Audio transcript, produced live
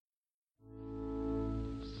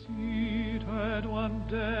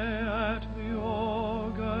day at the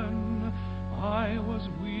organ, I was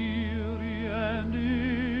weary and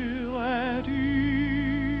ill at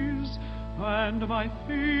ease, and my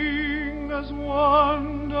fingers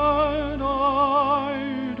wandered idly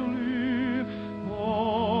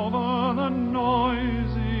over the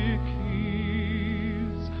noisy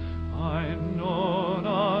keys. I know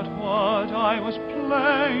not what I was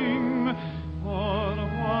playing, or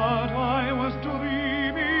what I was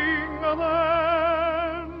dreaming then.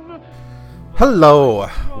 Hello,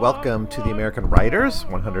 welcome to the American Writers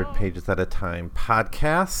 100 Pages at a Time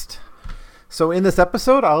podcast. So in this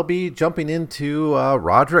episode, I'll be jumping into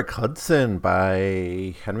Roderick Hudson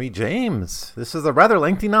by Henry James. This is a rather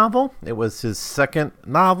lengthy novel. It was his second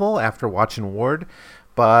novel after Watch and Ward,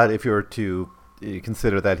 but if you were to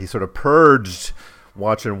consider that he sort of purged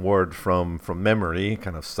Watch and Ward from memory,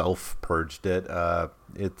 kind of self-purged it,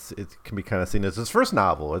 it can be kind of seen as his first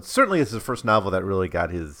novel. It certainly is his first novel that really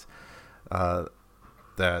got his,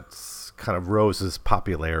 that's kind of rose his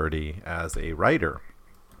popularity as a writer.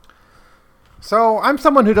 So I'm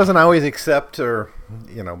someone who doesn't always accept, or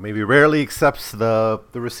maybe rarely accepts the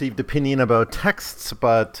received opinion about texts,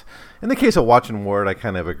 but in the case of Watch and Ward, I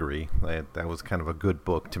kind of agree. That was kind of a good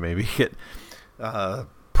book to maybe get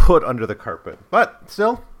put under the carpet. But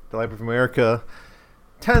still, The Library of America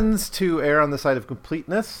tends to err on the side of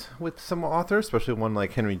completeness with some authors, especially one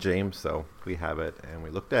like Henry James. So we have it, and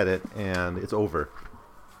we looked at it, and it's over.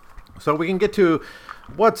 So we can get to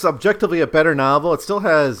what's objectively a better novel. It still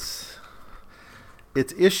has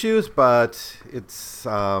its issues, but it's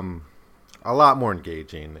a lot more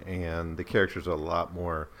engaging, and the characters are a lot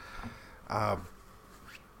more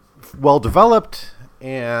well developed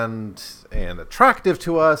and attractive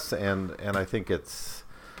to us, and I think it's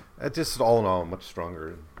just all in all a much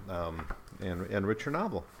stronger and richer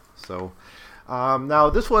novel. So now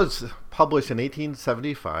this was published in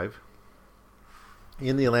 1875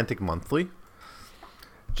 in the Atlantic Monthly.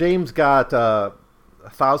 James got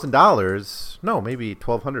 $1,000, no, maybe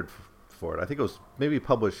 $1,200 for it. I think it was maybe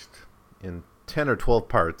published in 10 or 12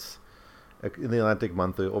 parts in the Atlantic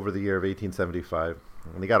Monthly over the year of 1875,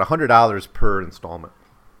 and he got $100 per installment.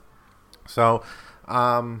 So,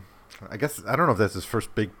 I guess I don't know if that's his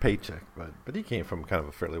first big paycheck, but he came from kind of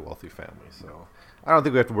a fairly wealthy family, so I don't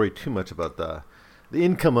think we have to worry too much about the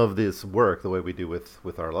income of this work the way we do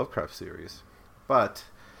with our Lovecraft series. But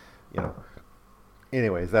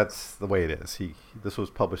anyways, that's the way it is. This was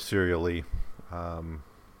published serially in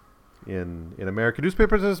American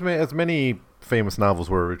newspapers, as many famous novels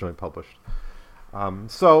were originally published.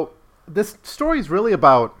 So this story is really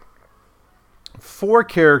about four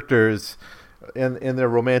characters and their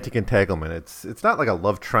romantic entanglement. It's not like a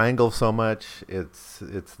love triangle so much. It's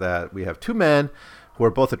that we have two men who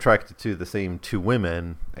are both attracted to the same two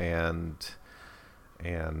women, and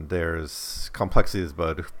there's complexities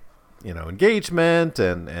about engagement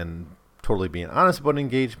and totally being honest about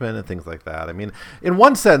engagement and things like that. I mean, in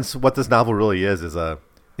one sense, what this novel really is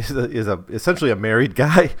essentially a married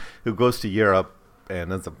guy who goes to Europe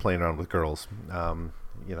and ends up playing around with girls.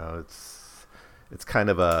 It's kind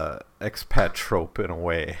of a expat trope in a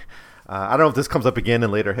way. I don't know if this comes up again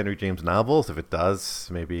in later Henry James novels. If it does,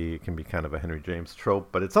 maybe it can be kind of a Henry James trope,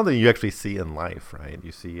 but it's something you actually see in life, right?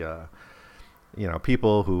 You see,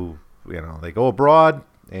 people who, they go abroad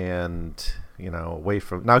and, away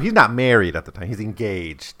from... Now, he's not married at the time. He's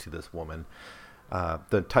engaged to this woman.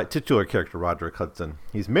 The titular character, Roderick Hudson,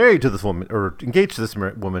 he's married to this woman, or engaged to this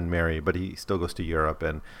woman, Mary, but he still goes to Europe,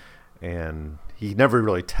 and he never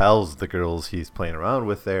really tells the girls he's playing around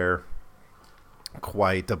with there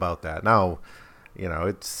quite about that. Now,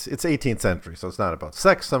 it's 18th century, so it's not about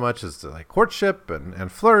sex so much as like courtship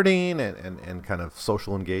and flirting and kind of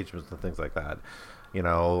social engagements and things like that.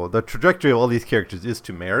 The trajectory of all these characters is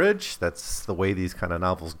to marriage. That's the way these kind of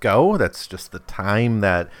novels go. That's just the time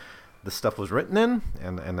that the stuff was written in,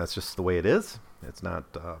 and that's just the way it is. It's not,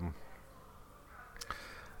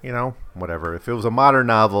 whatever. If it was a modern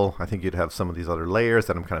novel, I think you'd have some of these other layers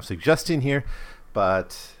that I'm kind of suggesting here,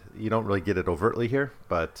 but you don't really get it overtly here.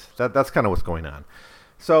 But that's kind of what's going on.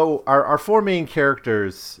 So our four main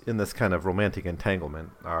characters in this kind of romantic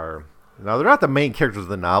entanglement are... Now, they're not the main characters of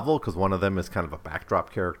the novel, because one of them is kind of a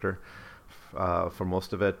backdrop character for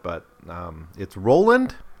most of it, but it's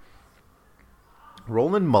Roland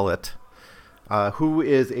Mullet, who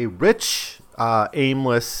is a rich,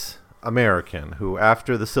 aimless American who,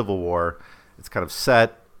 after the Civil War, it's kind of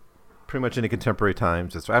set pretty much into contemporary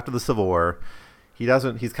times. So after the Civil War, I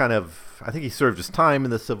think he served his time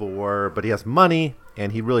in the Civil War, but he has money,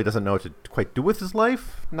 and he really doesn't know what to quite do with his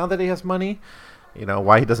life now that he has money.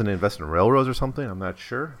 Why he doesn't invest in railroads or something, I'm not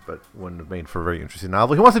sure, but wouldn't have made for a very interesting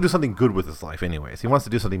novel. He wants to do something good with his life anyways. He wants to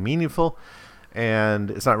do something meaningful,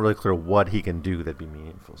 and it's not really clear what he can do that'd be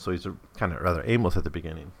meaningful. So he's kind of rather aimless at the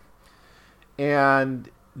beginning. And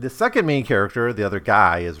the second main character, the other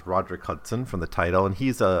guy, is Roderick Hudson from the title, and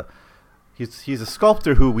he's a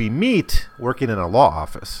sculptor who we meet working in a law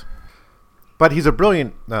office. But he's a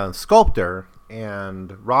brilliant sculptor,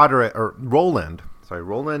 and Roland,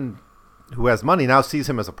 who has money, now sees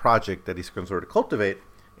him as a project that he's going to sort of cultivate,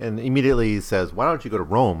 and immediately says, why don't you go to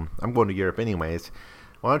Rome? I'm going to Europe anyways.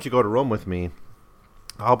 Why don't you go to Rome with me?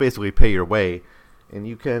 I'll basically pay your way, and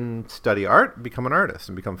you can study art, become an artist,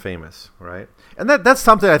 and become famous, right? And that's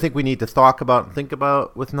something I think we need to talk about and think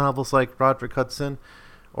about with novels like Roderick Hudson,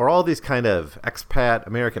 or all these kind of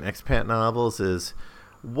American expat novels, is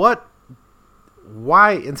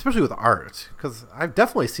why, and especially with art, because I've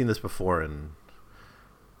definitely seen this before in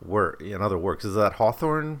other works. Is that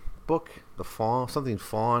Hawthorne book, the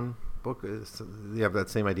Fawn book? You have that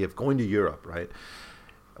same idea of going to Europe, right?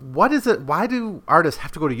 What is it? Why do artists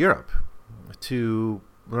have to go to Europe to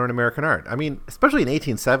learn American art? I mean, especially in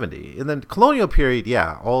 1870. In the colonial period,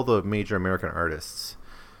 yeah, all the major American artists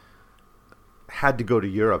had to go to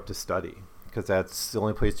Europe to study, because that's the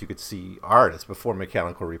only place you could see art. It's before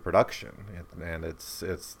mechanical reproduction, and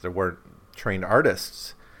there weren't trained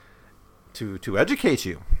artists to educate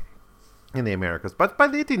you in the Americas. But by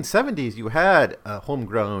the 1870s, you had a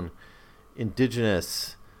homegrown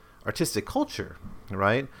indigenous artistic culture,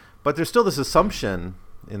 right? But there's still this assumption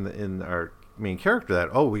in our main character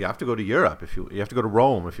that, we have to go to Europe, you have to go to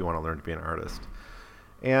Rome if you want to learn to be an artist.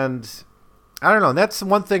 And I don't know, that's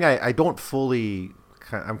one thing I don't fully,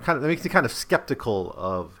 it makes me kind of skeptical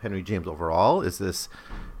of Henry James overall, is this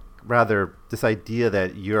idea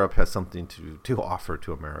that Europe has something to offer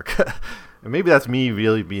to America. And maybe that's me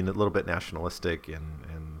really being a little bit nationalistic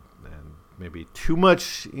and maybe too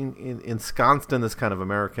much ensconced in this kind of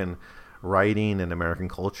American writing and American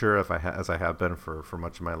culture, as I have been for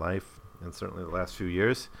much of my life, and certainly the last few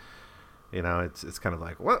years. It's kind of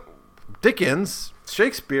like, what, Dickens,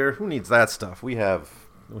 Shakespeare, who needs that stuff? We have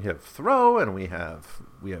Thoreau, and we have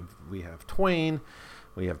Twain,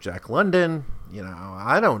 we have Jack London.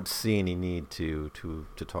 I don't see any need to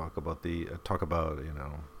talk about the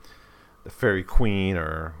Fairy Queen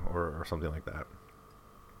or something like that.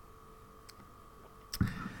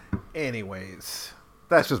 Anyways,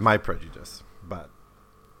 that's just my prejudice, but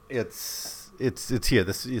it's here.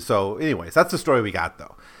 So anyways, that's the story we got,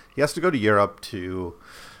 though. He has to go to Europe to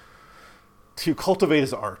cultivate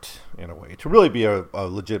his art in a way, to really be a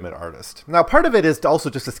legitimate artist. Now, part of it is also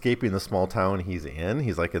just escaping the small town he's in.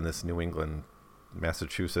 He's like in this New England,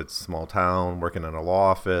 Massachusetts small town, working in a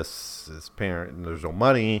law office. There's no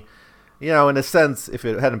money. In a sense, if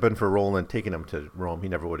it hadn't been for Roland taking him to Rome, he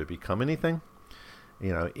never would have become anything.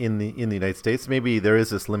 In the United States, maybe there is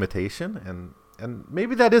this limitation, and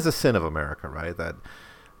maybe that is a sin of America, right? That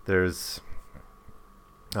there's,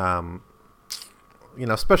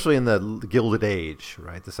 especially in the Gilded Age,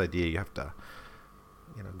 right? This idea you have to,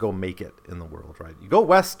 go make it in the world, right? You go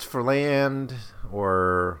west for land,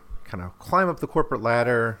 or kind of climb up the corporate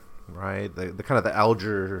ladder, right? The kind of the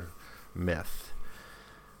Alger myth.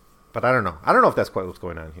 But I don't know. I don't know if that's quite what's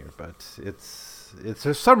going on here, but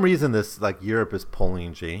there's some reason this, like, Europe is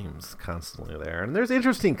pulling James constantly there. And there's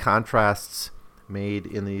interesting contrasts made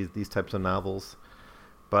in these types of novels.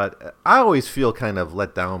 But I always feel kind of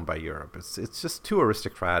let down by Europe. It's just too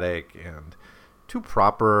aristocratic and too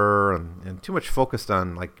proper, and too much focused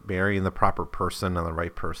on, like, marrying the proper person and the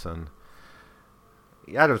right person.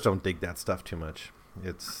 I just don't dig that stuff too much.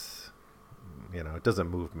 It doesn't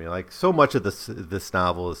move me. Like, so much of this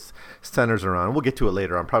novel centers around, we'll get to it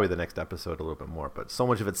later on, probably the next episode a little bit more, but so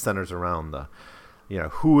much of it centers around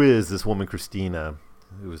who is this woman Christina,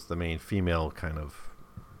 who's the main female kind of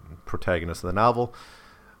protagonist of the novel.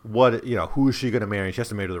 Who is she going to marry? She has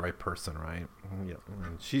to marry the right person, right?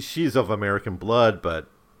 And she's of American blood, but,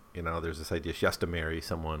 there's this idea she has to marry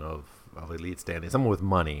someone of elite standing, someone with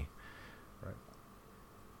money.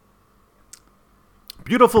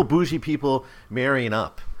 Beautiful bougie people marrying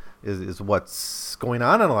up is what's going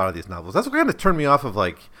on in a lot of these novels. That's what kind of turned me off of,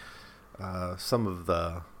 like, some of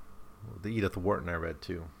the Edith Wharton I read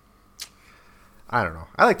too. I don't know.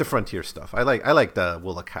 I like the frontier stuff. I like the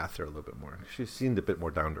Willa Cather a little bit more. She seemed a bit more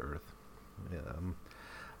down to earth.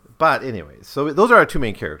 But anyways, so those are our two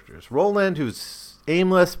main characters. Roland, who's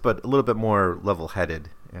aimless but a little bit more level-headed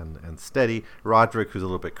and steady. Roderick, who's a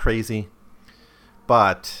little bit crazy,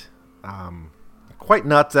 but quite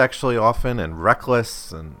nuts actually often, and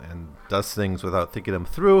reckless, and does things without thinking them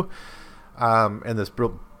through, and this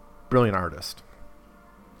brilliant artist.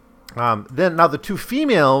 Then now the two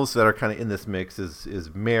females that are kind of in this mix is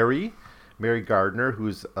Mary Gardner,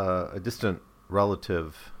 who's a distant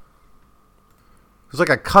relative, who's like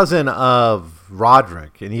a cousin of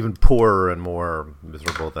Roderick, and even poorer and more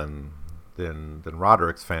miserable than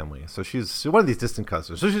Roderick's family. So she's one of these distant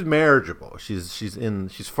cousins. So she's marriageable.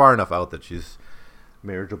 She's far enough out that she's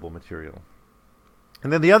marriageable material.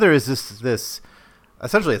 And then the other is this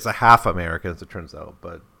essentially it's a half American, as it turns out,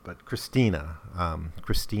 but Christina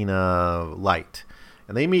Light.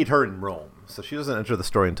 And they meet her in Rome. So she doesn't enter the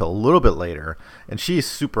story until a little bit later. And she's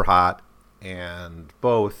super hot, and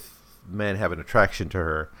both men have an attraction to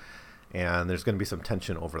her. And there's going to be some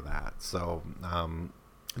tension over that. So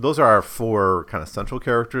those are our four kind of central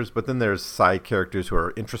characters. But then there's side characters who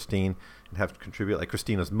are interesting and have to contribute. Like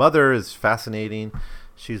Christina's mother is fascinating.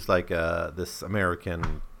 She's like this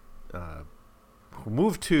American who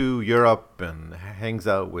moved to Europe and hangs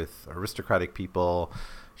out with aristocratic people.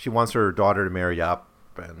 She wants her daughter to marry up,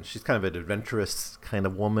 and she's kind of an adventurous kind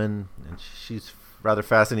of woman, and she's rather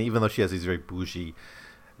fascinating, even though she has these very bougie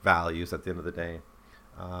values at the end of the day.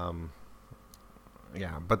 But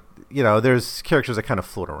there's characters that kind of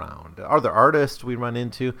float around. Other artists we run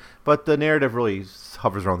into, but the narrative really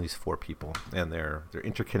hovers around these four people and their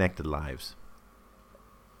interconnected lives.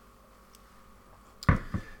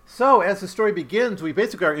 So as the story begins, we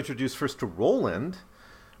basically are introduced first to Roland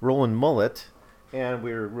Mullet, and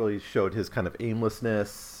we really showed his kind of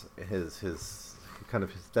aimlessness, his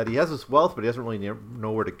that he has this wealth, but he doesn't really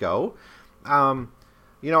know where to go.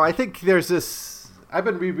 I think there's this. I've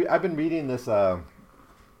been reading this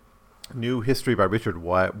new history by Richard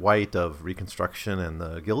White of Reconstruction and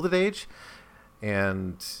the Gilded Age,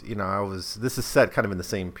 and this is set kind of in the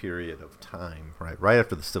same period of time, right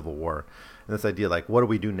after the Civil War. And this idea, like, what do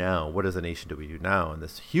we do now? What as a nation do we do now? And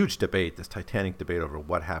this huge debate, this titanic debate over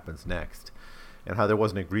what happens next, and how there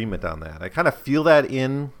wasn't agreement on that. I kind of feel that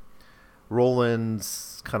in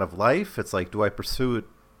Roland's kind of life. It's like, do I pursue it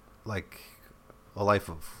like a life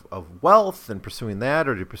of wealth and pursuing that,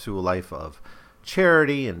 or do you pursue a life of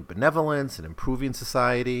charity and benevolence and improving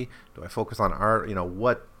society? Do I focus on art?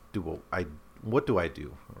 What do I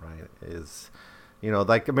do? Right?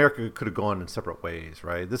 Like America could have gone in separate ways,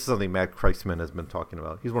 right? This is something Matt Kreisman has been talking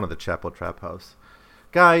about. He's one of the Chapo Trap House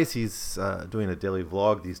guys. He's doing a daily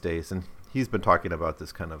vlog these days, and he's been talking about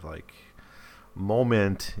this kind of like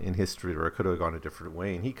moment in history where it could have gone a different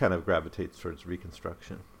way, and he kind of gravitates towards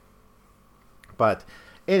Reconstruction. But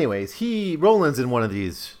anyways, Roland's in one of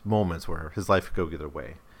these moments where his life could go either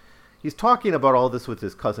way. He's talking about all this with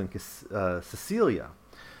his cousin Cecilia.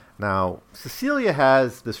 Now, Cecilia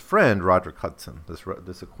has this friend, Roderick Hudson,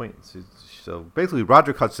 this acquaintance. So basically,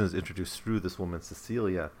 Roderick Hudson is introduced through this woman,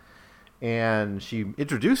 Cecilia, and she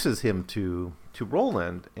introduces him to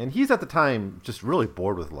Roland. And he's at the time just really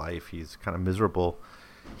bored with life. He's kind of miserable.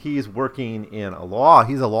 He's working in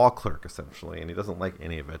he's a law clerk, essentially, and he doesn't like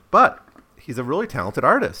any of it. But he's a really talented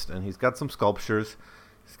artist, and he's got some sculptures.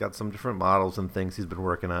 He's got some different models and things he's been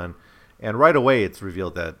working on. And right away, it's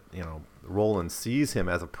revealed that, Roland sees him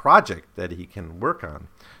as a project that he can work on.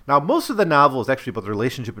 Now, most of the novel is actually about the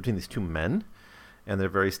relationship between these two men and their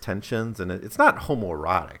various tensions. And it's not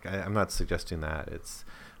homoerotic. I'm not suggesting that.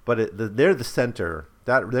 They're the center.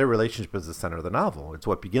 Their relationship is the center of the novel. It's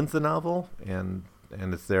what begins the novel, and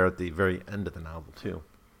it's there at the very end of the novel, too.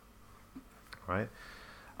 Right?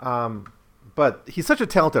 But he's such a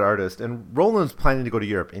talented artist, and Roland's planning to go to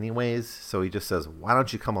Europe anyways, so he just says, why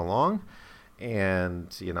don't you come along?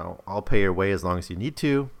 And, I'll pay your way as long as you need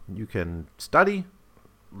to. You can study,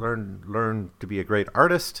 learn to be a great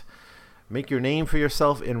artist, make your name for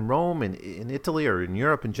yourself in Rome and in Italy or in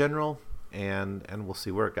Europe in general, and we'll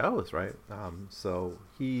see where it goes, right? So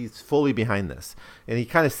he's fully behind this. And he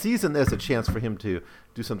kind of sees in this a chance for him to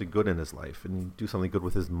do something good in his life and do something good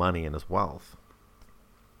with his money and his wealth.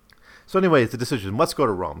 So anyways, the decision, let's go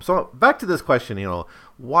to Rome. So back to this question,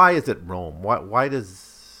 why is it Rome? Why do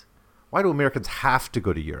Americans have to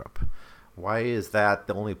go to Europe? Why is that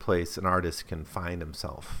the only place an artist can find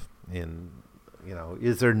himself in?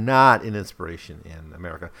 Is there not an inspiration in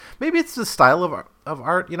America? Maybe it's the style of art,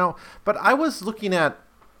 But I was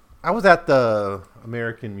at the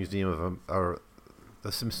American Museum or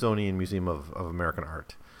the Smithsonian Museum of American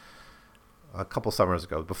Art a couple summers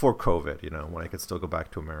ago, before COVID, when I could still go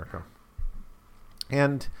back to America.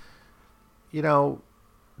 And, a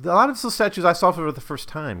lot of those statues I saw for the first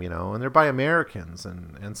time, and they're by Americans.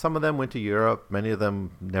 And some of them went to Europe. Many of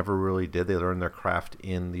them never really did. They learned their craft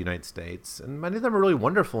in the United States. And many of them are really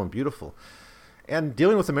wonderful and beautiful and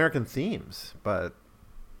dealing with American themes. But,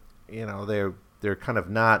 they're kind of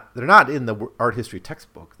not, they're not in the art history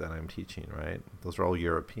textbook that I'm teaching, right? Those are all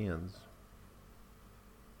Europeans.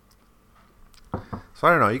 So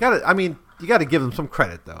I don't know. You got to give them some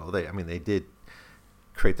credit, though. They did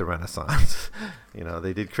create the Renaissance.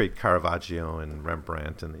 They did create Caravaggio and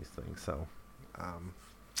Rembrandt and these things. So,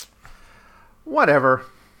 whatever.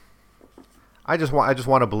 I just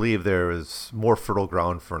want to believe there is more fertile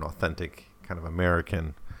ground for an authentic kind of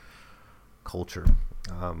American culture.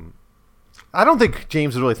 I don't think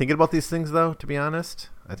James is really thinking about these things, though, to be honest.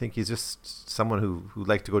 I think he's just someone who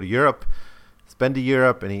liked to go to Europe. He's been to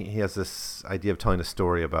Europe, and he has this idea of telling a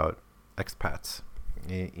story about expats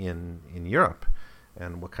in Europe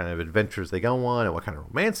and what kind of adventures they go on and what kind of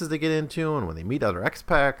romances they get into, and when they meet other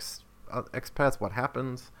expats, what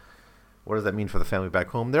happens? What does that mean for the family back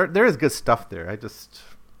home? There is good stuff there.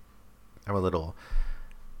 I'm a little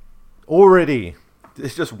already.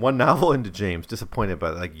 It's just one novel into James. Disappointed,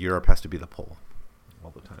 but like Europe has to be the pole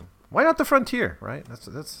all the time. Why not the frontier, right?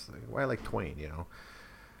 That's why I like Twain.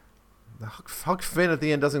 Huck Finn at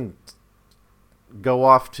the end doesn't go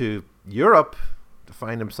off to Europe to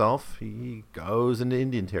find himself. He goes into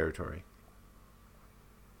Indian territory.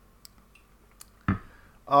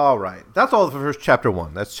 All right. That's all for first chapter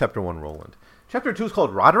 1. That's chapter 1, Roland. Chapter 2 is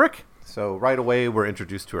called Roderick. So right away we're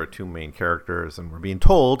introduced to our two main characters, and we're being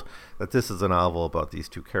told that this is a novel about these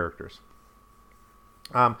two characters.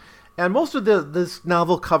 And most of this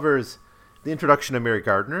novel covers the introduction of Mary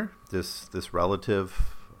Gardner, this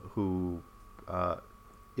relative who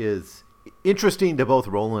is interesting to both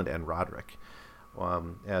Roland and Roderick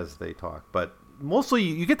as they talk. But mostly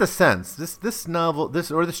you get the sense this novel,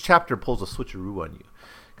 this chapter pulls a switcheroo on you,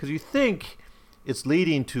 because you think it's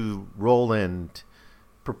leading to Roland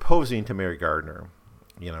proposing to Mary Gardner,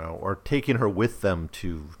 or taking her with them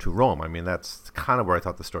to Rome. I mean, that's kind of where I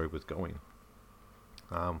thought the story was going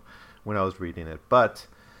when I was reading it. But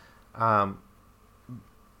I'll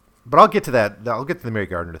get to that. I'll get to the Mary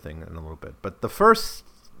Gardner thing in a little bit. But the first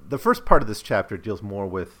part of this chapter deals more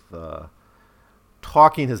with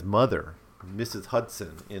talking his mother, Mrs.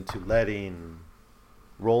 Hudson, into letting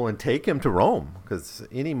Roland take him to Rome, because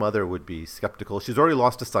any mother would be skeptical. She's already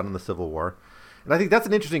lost a son in the Civil War. And I think that's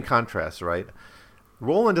an interesting contrast, right?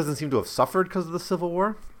 Roland doesn't seem to have suffered because of the Civil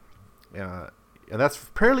War. And that's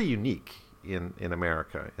fairly unique in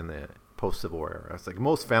America in the post-Civil War era. It's like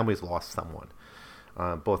most families lost someone,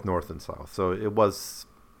 both North and South. So it was,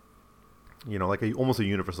 like almost a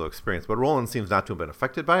universal experience. But Roland seems not to have been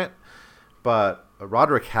affected by it. But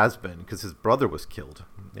Roderick has been, because his brother was killed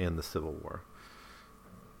in the Civil War.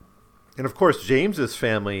 And of course, James's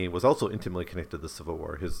family was also intimately connected to the Civil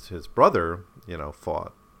War. His brother,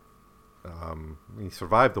 fought. He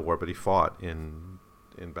survived the war, but he fought in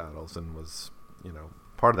battles and was,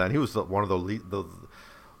 part of that. And he was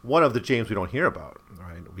one of the James we don't hear about,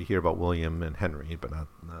 right? We hear about William and Henry, but not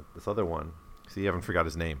this other one. See, you haven't forgot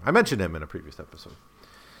his name. I mentioned him in a previous episode.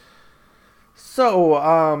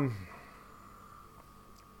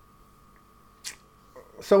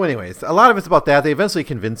 So anyways, a lot of it's about that. They eventually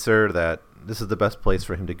convince her that this is the best place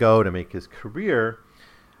for him to go to make his career.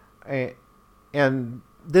 And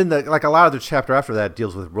then a lot of the chapter after that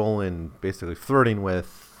deals with Roland basically flirting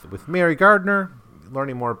with Mary Gardner,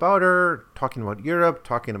 learning more about her, talking about Europe,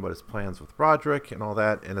 talking about his plans with Roderick and all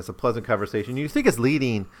that. And it's a pleasant conversation. You think it's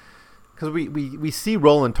leading, because we see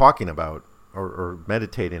Roland talking about or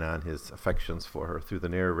meditating on his affections for her through the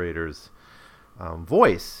narrator's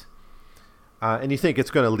voice. And you think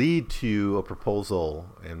it's going to lead to a proposal,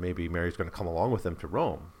 and maybe Mary's going to come along with him to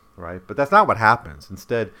Rome, right? But that's not what happens.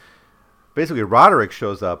 Instead, basically, Roderick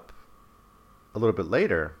shows up a little bit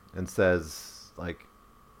later and says,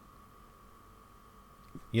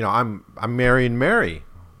 I'm marrying Mary.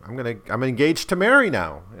 I'm engaged to Mary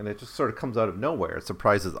now, and it just sort of comes out of nowhere. It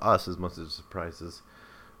surprises us as much as it surprises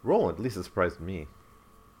Roland. At least it surprised me.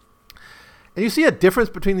 And you see a difference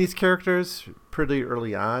between these characters pretty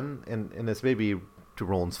early on, and it's maybe to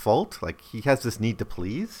Roland's fault. Like, he has this need to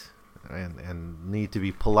please and need to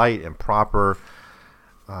be polite and proper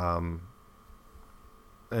and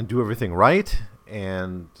do everything right.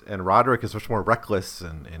 And Roderick is much more reckless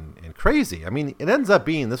and crazy. I mean, it ends up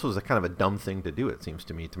being this was a kind of a dumb thing to do, it seems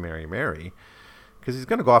to me, to marry Mary, because he's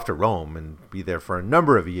going to go off to Rome and be there for a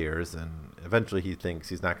number of years, and eventually he thinks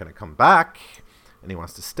he's not going to come back, and he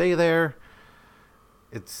wants to stay there.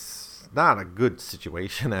 It's not a good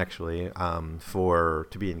situation, actually,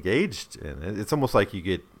 to be engaged in. It's almost like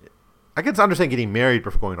I can understand getting married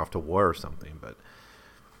before going off to war or something, but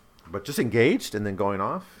just engaged and then going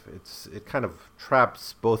off, it kind of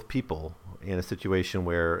traps both people in a situation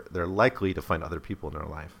where they're likely to find other people in their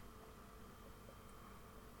life.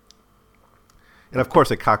 And of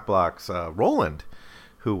course, it cockblocks Roland,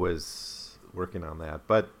 who was working on that.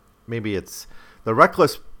 But maybe it's the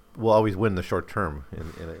reckless will always win the short term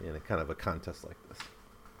in a kind of a contest like this.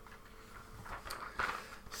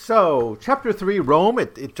 So, Chapter 3, Rome,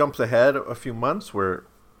 it jumps ahead a few months where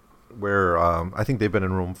I think they've been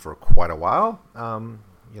in Rome for quite a while. At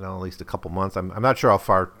least a couple months. I'm not sure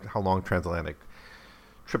how long transatlantic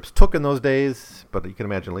trips took in those days, but you can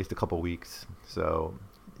imagine at least a couple weeks. So,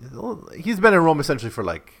 he's been in Rome essentially for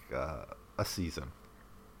like a season.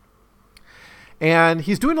 And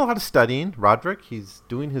he's doing a lot of studying, Roderick. He's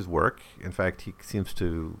doing his work. In fact, he seems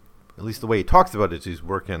to, at least the way he talks about it, he's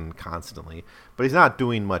working constantly. But he's not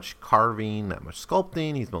doing much carving, not much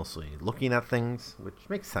sculpting. He's mostly looking at things, which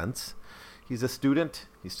makes sense. He's a student.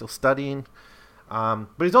 He's still studying. But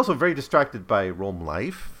he's also very distracted by Rome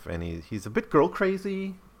life. And he's a bit girl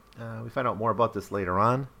crazy. We find out more about this later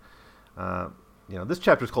on. This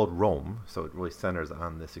chapter is called Rome, so it really centers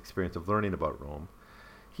on this experience of learning about Rome.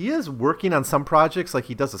 He is working on some projects, like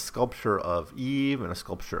he does a sculpture of Eve and a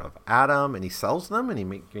sculpture of Adam, and he sells them, and he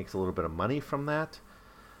makes a little bit of money from that.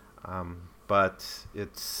 But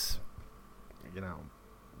it's,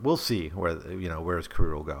 we'll see where his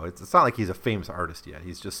career will go. It's not like he's a famous artist yet.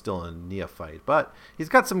 He's just still a neophyte, but he's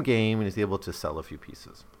got some game, and he's able to sell a few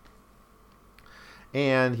pieces.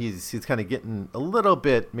 And he's kind of getting a little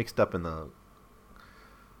bit mixed up in the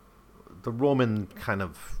Roman kind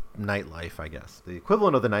of nightlife, I guess. The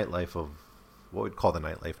equivalent of the nightlife of what we'd call the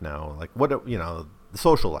nightlife now. Like, the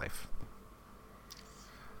social life.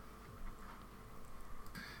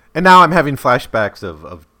 And now I'm having flashbacks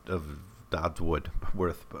of Dogsworth?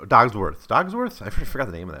 I forgot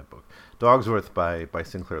the name of that book. Dogsworth by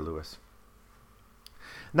Sinclair Lewis.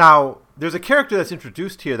 Now, there's a character that's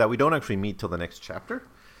introduced here that we don't actually meet till the next chapter.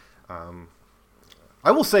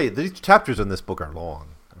 I will say these chapters in this book are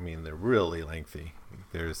long. I mean, they're really lengthy.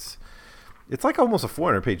 It's like almost a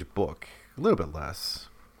 400-page book, a little bit less.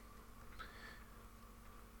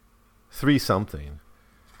 3-something.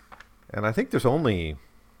 And I think there's only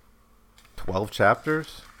 12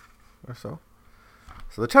 chapters or so.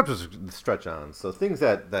 So the chapters stretch on. So things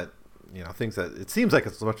that it seems like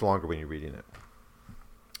it's much longer when you're reading it.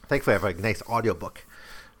 Thankfully, I have a nice audiobook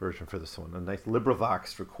version for this one, a nice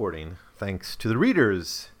LibriVox recording. Thanks to the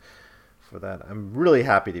readers for that. I'm really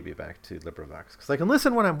happy to be back to LibriVox because I can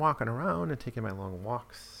listen when I'm walking around and taking my long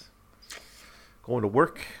walks, going to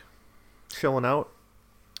work, chilling out,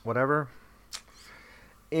 whatever.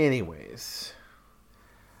 Anyways,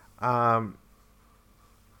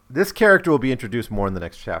 this character will be introduced more in the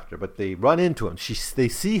next chapter, but they run into him. They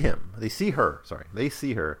see her. This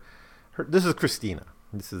is Christina.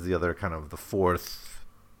 This is the other kind of the fourth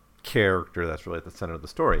character that's really at the center of the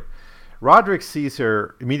story. Roderick sees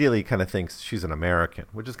her, immediately kind of thinks she's an American,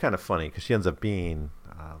 which is kind of funny because she ends up being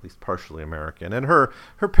at least partially American. And her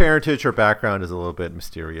parentage, her background is a little bit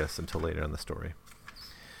mysterious until later in the story.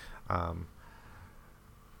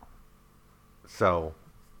 So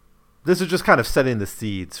this is just kind of setting the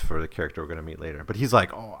seeds for the character we're going to meet later. But he's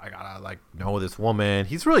like, oh, I gotta know this woman.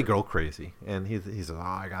 He's really girl crazy. And he's like, oh,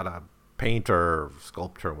 I gotta paint her,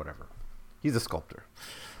 sculpt her, whatever. He's a sculptor,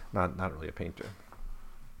 not really a painter.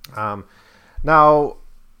 Now,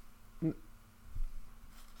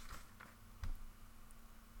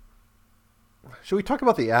 should we talk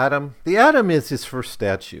about the Adam? The Adam is his first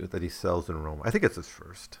statue that he sells in Rome. I think it's his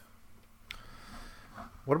first.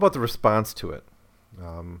 What about the response to it?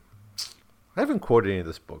 I haven't quoted any of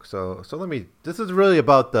this book, so let me. This is really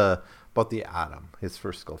about the Adam, his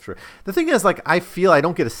first sculpture. The thing is, I feel I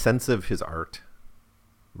don't get a sense of his art,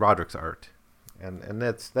 Roderick's art, and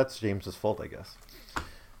that's James's fault, I guess.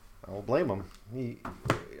 I will blame him.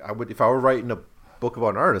 If I were writing a book about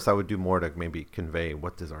an artist, I would do more to maybe convey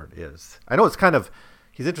what his art is. I know it's kind of,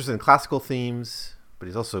 he's interested in classical themes, but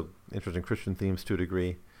he's also interested in Christian themes to a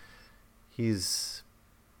degree. He's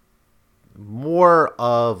more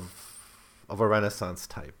of a Renaissance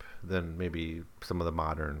type than maybe some of the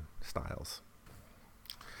modern styles,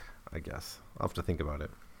 I guess. I'll have to think about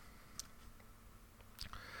it.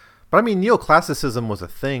 But I mean, neoclassicism was a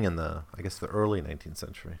thing in the early 19th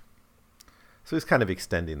century. So he's kind of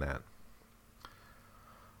extending that.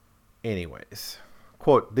 Anyways,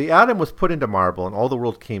 quote, "The Adam was put into marble, and all the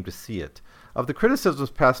world came to see it. Of the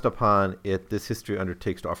criticisms passed upon it, this history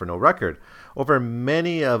undertakes to offer no record. Over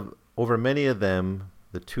many of them,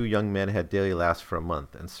 the two young men had daily lasts for a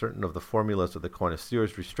month, and certain of the formulas of the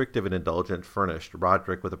connoisseurs, restrictive and indulgent, furnished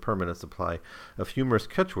Roderick with a permanent supply of humorous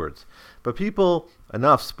catchwords. But people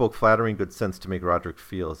enough spoke flattering good sense to make Roderick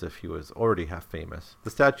feel as if he was already half famous. The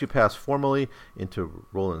statue passed formally into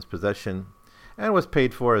Roland's possession, and was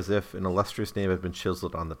paid for as if an illustrious name had been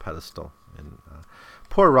chiseled on the pedestal. And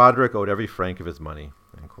poor Roderick owed every franc of his money.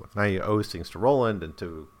 End quote. Now he owes things to Roland and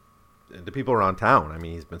to people around town. I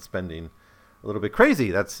mean, he's been spending a little bit crazy.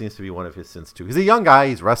 That seems to be one of his sins too. He's a young guy.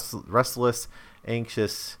 He's restless,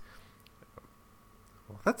 anxious.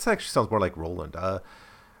 Well, that actually sounds more like Roland.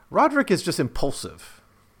 Roderick is just impulsive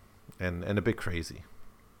and a bit crazy.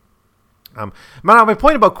 My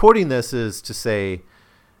point about quoting this is to say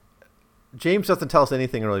James doesn't tell us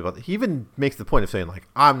anything really about it. He even makes the point of saying, like,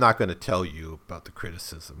 I'm not going to tell you about the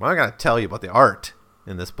criticism. I'm not going to tell you about the art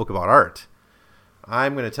in this book about art.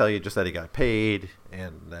 I'm going to tell you just that he got paid,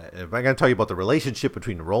 and I'm going to tell you about the relationship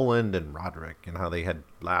between Roland and Roderick and how they had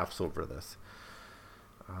laughs over this.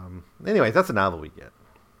 Anyways, that's a novel we get.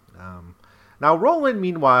 Now, Roland,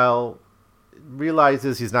 meanwhile,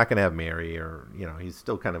 realizes he's not going to have Mary, or, he's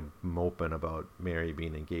still kind of moping about Mary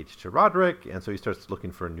being engaged to Roderick, and so he starts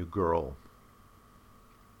looking for a new girl.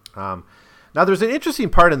 Now, there's an interesting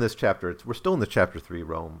part in this chapter. We're still in the chapter 3,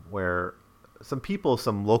 Rome, where some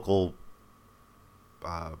local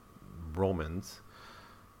Romans,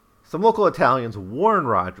 some local Italians warn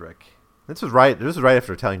Roderick. This was right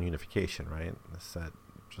after Italian unification, right? This is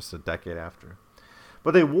just a decade after.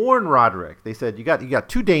 But they warn Roderick. They said, you got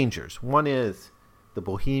two dangers. One is the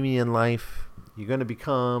bohemian life. You're going to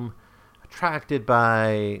become attracted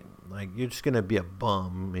by, you're just going to be a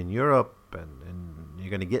bum in Europe, and you're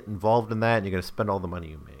going to get involved in that, and you're going to spend all the money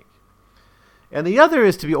you make. And the other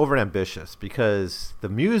is to be overambitious, because the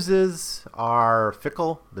muses are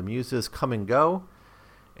fickle. The muses come and go,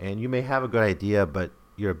 and you may have a good idea, but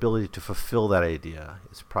your ability to fulfill that idea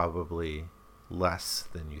is probably less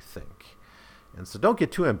than you think. And so don't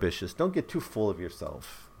get too ambitious. Don't get too full of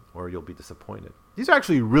yourself, or you'll be disappointed. These are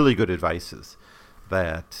actually really good advices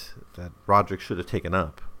that Roderick should have taken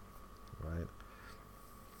up, right?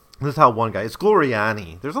 This is how one guy, it's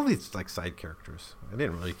Gloriani. There's all these side characters. I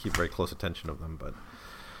didn't really keep very close attention of them, but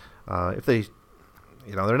if they,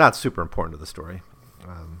 they're not super important to the story.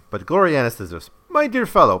 But Gloriani says this: "My dear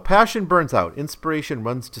fellow, passion burns out, inspiration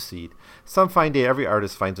runs to seed. Some fine day every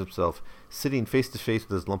artist finds himself sitting face to face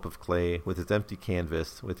with his lump of clay, with his empty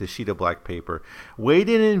canvas, with his sheet of black paper,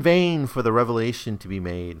 waiting in vain for the revelation to be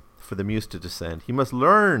made, for the muse to descend. He must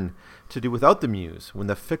learn to do without the muse when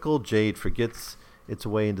the fickle jade forgets its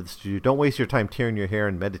way into the studio. Don't waste your time tearing your hair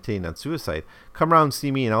and meditating on suicide. Come round and see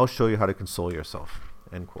me, and I'll show you how to console yourself."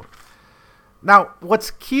 End quote. Now,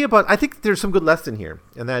 what's key about, I think there's some good lesson here,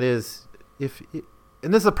 and that is,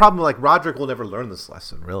 and this is a problem, Roderick will never learn this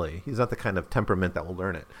lesson, really. He's not the kind of temperament that will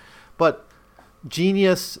learn it. But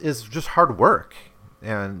genius is just hard work,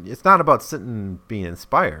 and it's not about sitting and being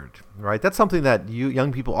inspired, right? That's something that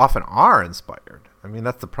young people often are inspired. I mean,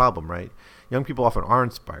 that's the problem, right? Young people often are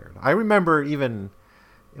inspired. I remember even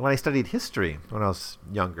when I studied history when I was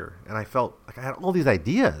younger, and I felt like I had all these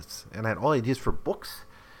ideas, and I had all ideas for books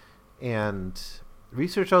and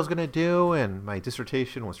research I was going to do, and my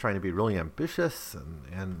dissertation was trying to be really ambitious,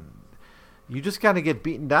 and you just got to get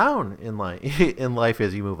beaten down in life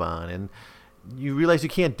as you move on, and you realize you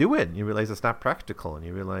can't do it, and you realize it's not practical, and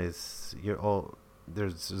you realize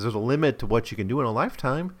there's a limit to what you can do in a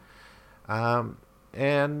lifetime,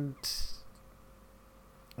 and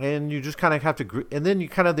you just kind of have to, and then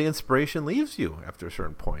the inspiration leaves you after a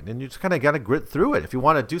certain point, and you just kind of got to grit through it. If you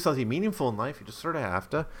want to do something meaningful in life, you just sort of have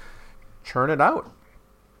to churn it out.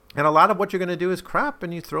 And a lot of what you're going to do is crap,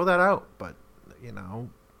 and you throw that out. But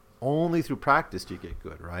only through practice do you get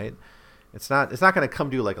good, right? It's not going to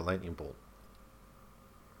come to you like a lightning bolt.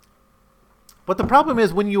 But the problem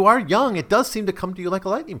is, when you are young, it does seem to come to you like a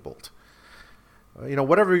lightning bolt.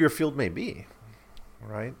 Whatever your field may be,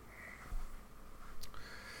 right?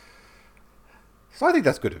 So I think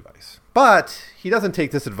that's good advice. But he doesn't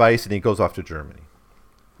take this advice, and he goes off to Germany.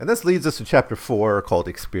 And this leads us to chapter 4, called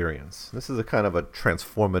Experience. This is a kind of a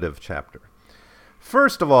transformative chapter.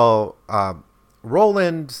 First of all,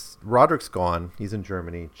 Roderick's gone. He's in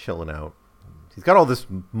Germany, chilling out. He's got all this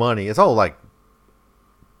money. It's all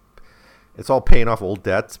paying off old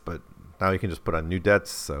debts, but now he can just put on new debts.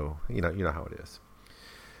 So you know how it is.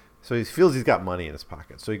 So he feels he's got money in his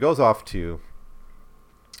pocket. So he goes off to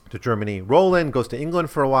Germany. Roland goes to England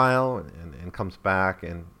for a while and comes back,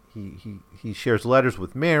 and he shares letters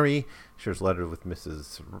with Mary, shares letters with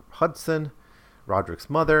Mrs. Hudson, Roderick's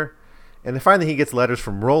mother, and then finally he gets letters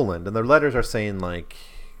from Roland, and their letters are saying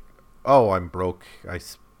 "Oh, I'm broke. I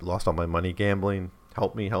lost all my money gambling.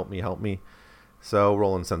 Help me, help me, help me." So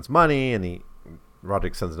Roland sends money, and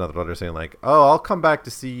Roderick sends another letter saying "Oh, I'll come back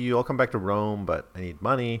to see you. I'll come back to Rome, but I need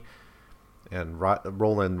money." And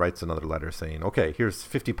Roland writes another letter saying, "Okay, here's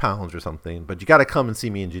 £50 or something, but you got to come and see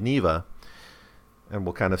me in Geneva." and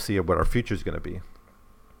we'll kind of see what our future is going to be.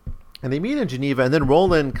 And they meet in Geneva, and then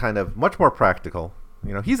Roland, kind of much more practical.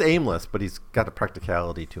 He's aimless, but he's got a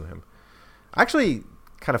practicality to him. I actually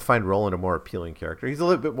kind of find Roland a more appealing character. He's a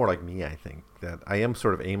little bit more like me, I think. That I am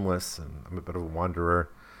sort of aimless, and I'm a bit of a wanderer.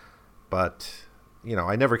 But,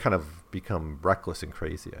 I never kind of become reckless and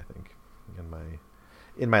crazy, I think,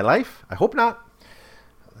 in my life. I hope not.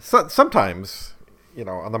 Sometimes,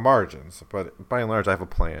 on the margins. But by and large, I have a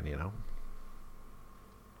plan,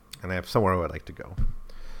 And I have somewhere I'd like to go.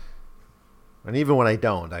 And even when I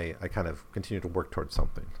don't, I kind of continue to work towards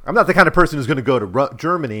something. I'm not the kind of person who's going to go to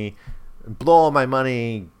Germany and blow all my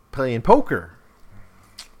money playing poker.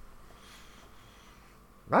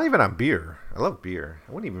 Not even on beer. I love beer.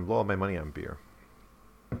 I wouldn't even blow all my money on beer.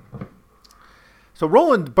 So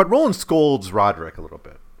Roland scolds Roderick a little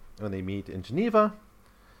bit when they meet in Geneva.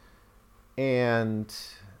 And,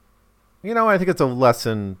 I think it's a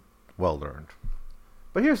lesson well learned.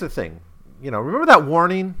 But here's the thing. Remember that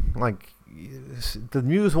warning? Like, the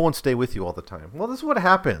muse won't stay with you all the time. Well, this is what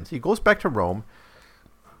happens. He goes back to Rome,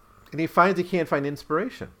 and he finds he can't find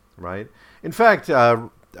inspiration, right? In fact,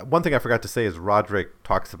 one thing I forgot to say is Roderick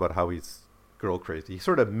talks about how he's girl crazy. He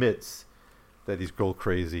sort of admits that he's girl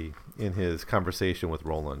crazy in his conversation with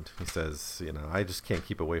Roland. He says, I just can't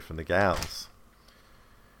keep away from the gals.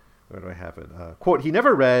 Where do I have it? Quote, he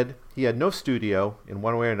never read. He had no studio in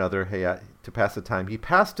one way or another to pass the time. He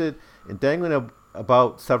passed it in dangling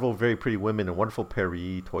about several very pretty women in wonderful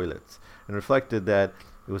Paris toilets, and reflected that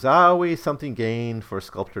it was always something gained for a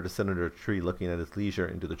sculptor to sit under a tree looking at his leisure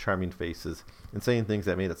into the charming faces and saying things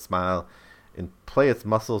that made it smile and play its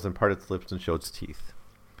muscles and part its lips and show its teeth.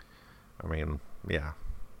 I mean, yeah.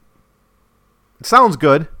 It sounds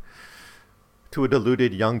good to a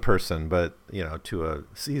deluded young person, but, to a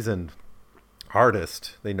seasoned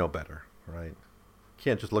artist, they know better, right?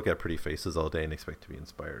 Can't just look at pretty faces all day and expect to be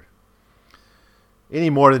inspired. Any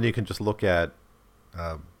more than you can just look at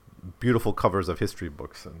beautiful covers of history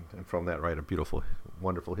books and from that write a beautiful,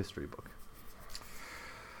 wonderful history book.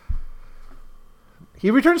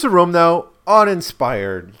 He returns to Rome, though,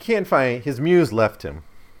 uninspired. He can't find... His muse left him,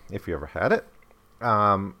 if he ever had it.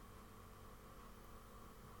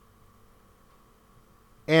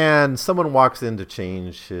 And someone walks in to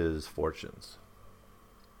change his fortunes.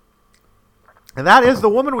 And that is the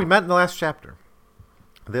woman we met in the last chapter.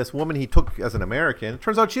 This woman he took as an American. It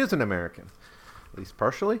turns out she is an American, at least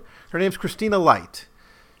partially. Her name's Christina Light.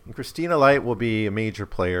 And Christina Light will be a major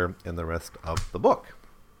player in the rest of the book.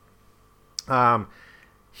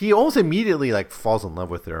 He almost immediately falls in love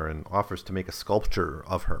with her and offers to make a sculpture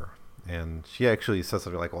of her. And she actually says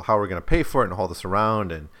something like, well, how are we going to pay for it and haul this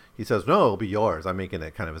around? And he says, no, it'll be yours. I'm making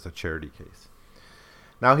it kind of as a charity case.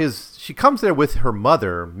 Now, she comes there with her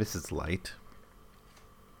mother, Mrs. Light.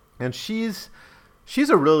 And she's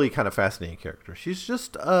a really kind of fascinating character. She's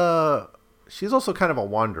just, she's also kind of a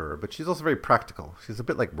wanderer, but she's also very practical. She's a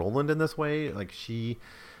bit like Roland in this way. She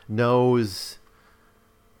knows...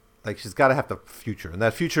 she's got to have the future, and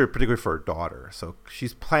that future particularly for her daughter. So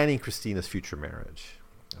she's planning Christina's future marriage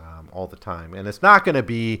all the time. And it's not going to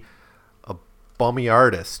be a bummy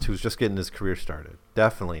artist who's just getting his career started.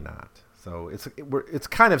 Definitely not. So it's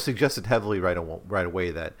kind of suggested heavily right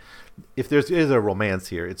away that if there is a romance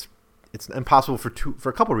here, it's impossible for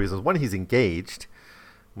a couple of reasons. One, he's engaged,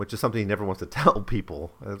 which is something he never wants to tell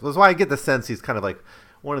people. That's why I get the sense he's kind of like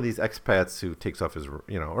one of these expats who takes off his,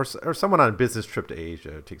 or someone on a business trip to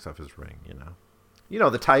Asia who takes off his ring,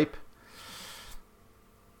 the type.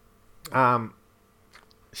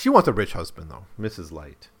 She wants a rich husband, though, Mrs.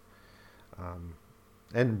 Light.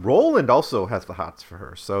 And Roland also has the hots for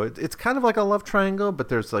her. So it's kind of like a love triangle, but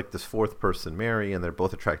there's this fourth person, Mary, and they're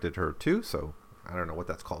both attracted to her too. So I don't know what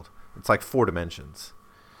that's called. It's like 4 dimensions.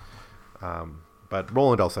 But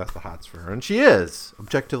Roland also has the hots for her. And she is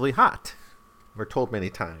objectively hot. We're told many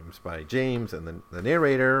times by James and the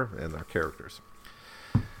narrator and our characters.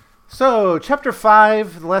 So chapter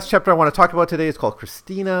 5, the last chapter I want to talk about today is called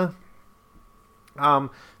Christina.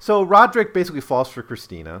 So Roderick basically falls for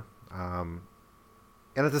Christina.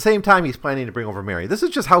 And at the same time, he's planning to bring over Mary. This is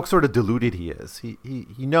just how sort of deluded he is. He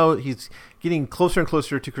knows he's getting closer and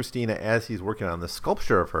closer to Christina as he's working on the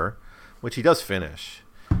sculpture of her, which he does finish.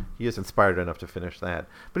 He is inspired enough to finish that.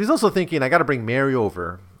 But he's also thinking, I got to bring Mary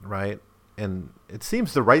over, right? And it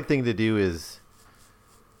seems the right thing to do is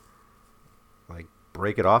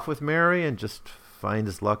break it off with Mary and just find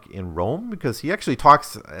his luck in Rome, because he actually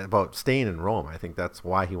talks about staying in Rome. I think that's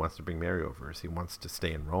why he wants to bring Mary over, is he wants to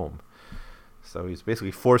stay in Rome. So he's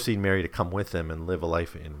basically forcing Mary to come with him and live a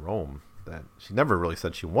life in Rome that she never really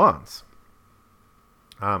said she wants.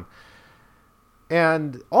 And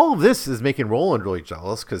And all of this is making Roland really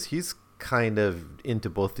jealous because he's kind of into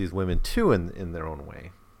both these women too in their own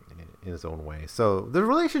way, in his own way. So the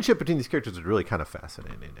relationship between these characters is really kind of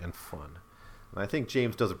fascinating and fun. And I think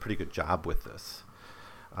James does a pretty good job with this.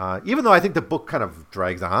 Even though I think the book kind of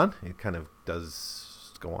drags on, it kind of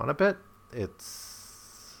does go on a bit.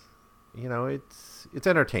 It's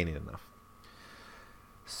entertaining enough.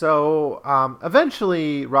 So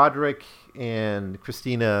eventually, Roderick and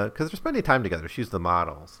Christina, because they're spending time together, she's the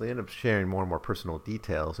model, so they end up sharing more and more personal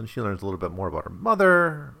details, and she learns a little bit more about her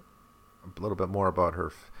mother, a little bit more about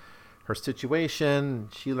her situation.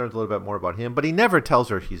 She learns a little bit more about him, but he never tells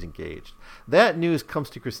her he's engaged. That news comes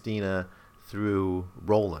to Christina through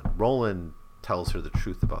Roland. Roland tells her the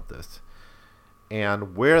truth about this.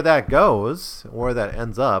 And where that goes, where that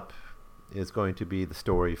ends up, is going to be the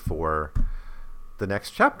story for the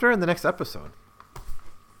next chapter and the next episode.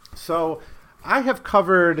 So I have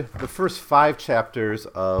covered the first 5 chapters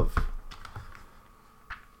of,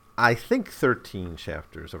 I think, 13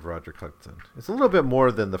 chapters of Roderick Hudson. It's a little bit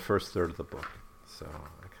more than the first third of the book. So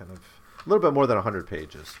a little bit more than 100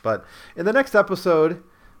 pages. But in the next episode,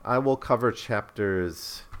 I will cover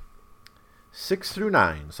chapters 6 through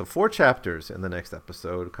 9. So 4 chapters in the next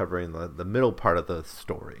episode, covering the middle part of the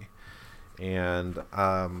story. And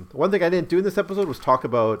one thing I didn't do in this episode was talk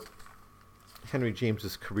about Henry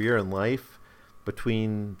James's career and life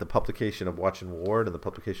between the publication of Watch and Ward and the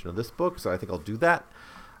publication of this book. So I think I'll do that.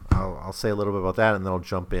 I'll say a little bit about that, and then I'll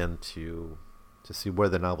jump in to see where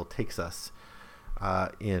the novel takes us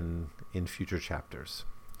in future chapters.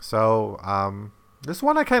 So this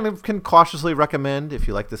one I kind of can cautiously recommend if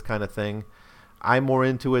you like this kind of thing. I'm more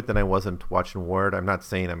into it than I wasn't Watch and Ward. I'm not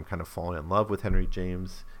saying I'm kind of falling in love with Henry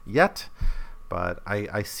James yet, but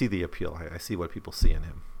I see the appeal. I see what people see in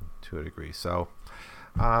him to a degree. So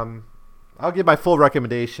I'll give my full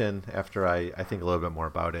recommendation after I think a little bit more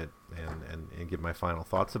about it and give my final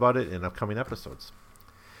thoughts about it in upcoming episodes.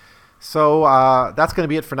 So that's going to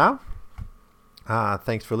be it for now.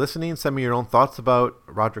 Thanks for listening. Send me your own thoughts about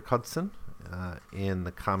Roderick Hudson in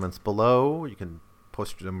the comments below. You can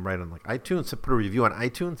post them right on iTunes. So put a review on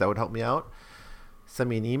iTunes. That would help me out. Send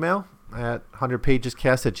me an email at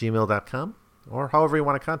 100pagescast@gmail.com or however you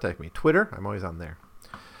want to contact me. Twitter, I'm always on there.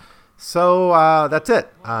 So that's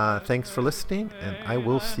it. Thanks for listening, and I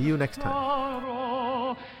will see you next time.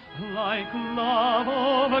 Like love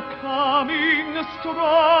overcoming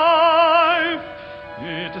strife,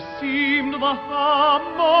 it seemed the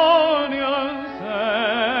harmonious